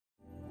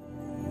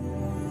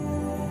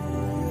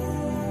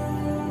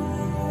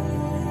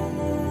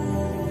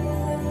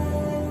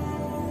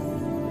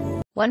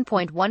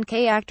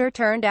1.1K actor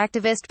turned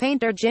activist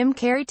painter Jim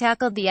Carrey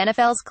tackled the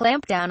NFL's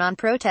clampdown on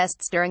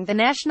protests during the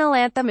national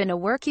anthem in a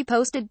work he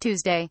posted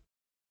Tuesday.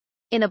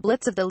 In a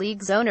blitz of the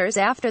league's owners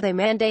after they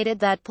mandated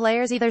that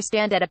players either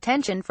stand at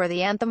attention for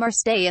the anthem or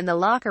stay in the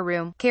locker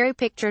room, Carrey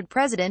pictured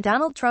President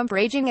Donald Trump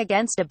raging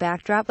against a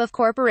backdrop of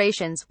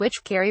corporations,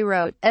 which Carrey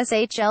wrote,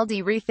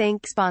 "SHLD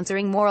rethink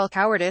sponsoring moral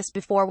cowardice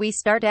before we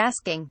start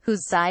asking,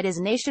 whose side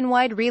is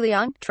Nationwide really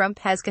on?" Trump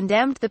has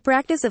condemned the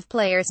practice of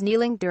players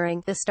kneeling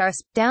during the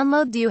Stars.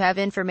 Download. Do you have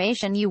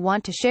information you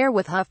want to share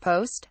with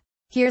HuffPost?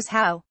 Here's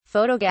how.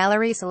 Photo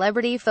gallery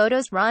celebrity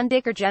photos. Ron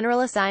Dicker,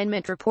 general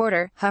assignment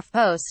reporter,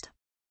 HuffPost.